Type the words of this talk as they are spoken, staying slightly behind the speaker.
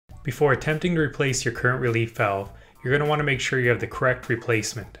Before attempting to replace your current relief valve, you're going to want to make sure you have the correct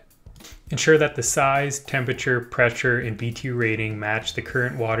replacement. Ensure that the size, temperature, pressure, and BTU rating match the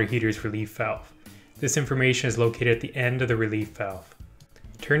current water heater's relief valve. This information is located at the end of the relief valve.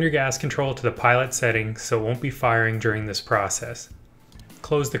 Turn your gas control to the pilot setting so it won't be firing during this process.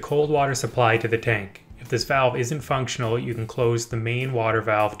 Close the cold water supply to the tank. If this valve isn't functional, you can close the main water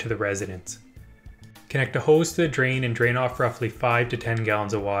valve to the residence. Connect a hose to the drain and drain off roughly 5 to 10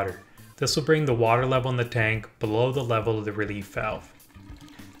 gallons of water. This will bring the water level in the tank below the level of the relief valve.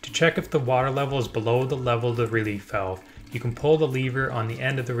 To check if the water level is below the level of the relief valve, you can pull the lever on the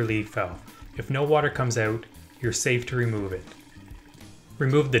end of the relief valve. If no water comes out, you're safe to remove it.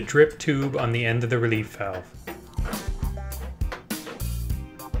 Remove the drip tube on the end of the relief valve.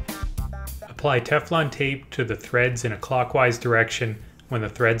 Apply Teflon tape to the threads in a clockwise direction when the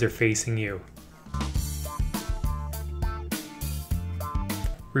threads are facing you.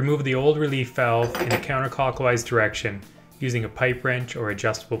 Remove the old relief valve in a counterclockwise direction using a pipe wrench or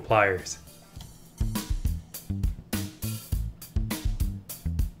adjustable pliers.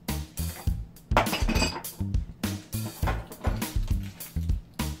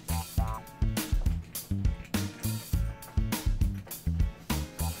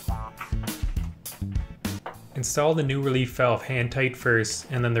 Install the new relief valve hand tight first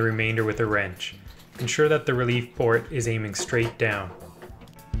and then the remainder with a wrench. Ensure that the relief port is aiming straight down.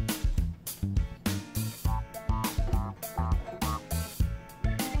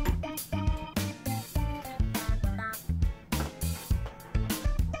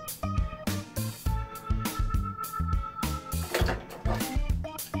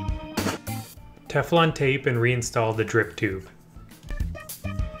 Teflon tape and reinstall the drip tube.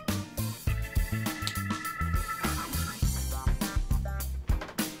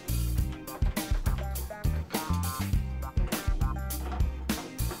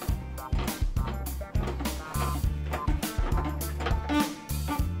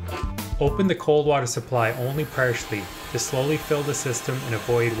 Open the cold water supply only partially to slowly fill the system and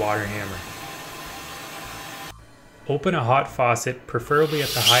avoid water hammering. Open a hot faucet, preferably at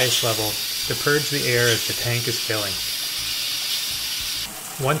the highest level, to purge the air as the tank is filling.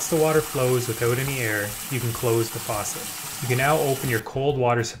 Once the water flows without any air, you can close the faucet. You can now open your cold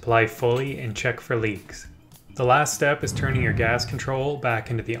water supply fully and check for leaks. The last step is turning your gas control back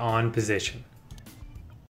into the on position.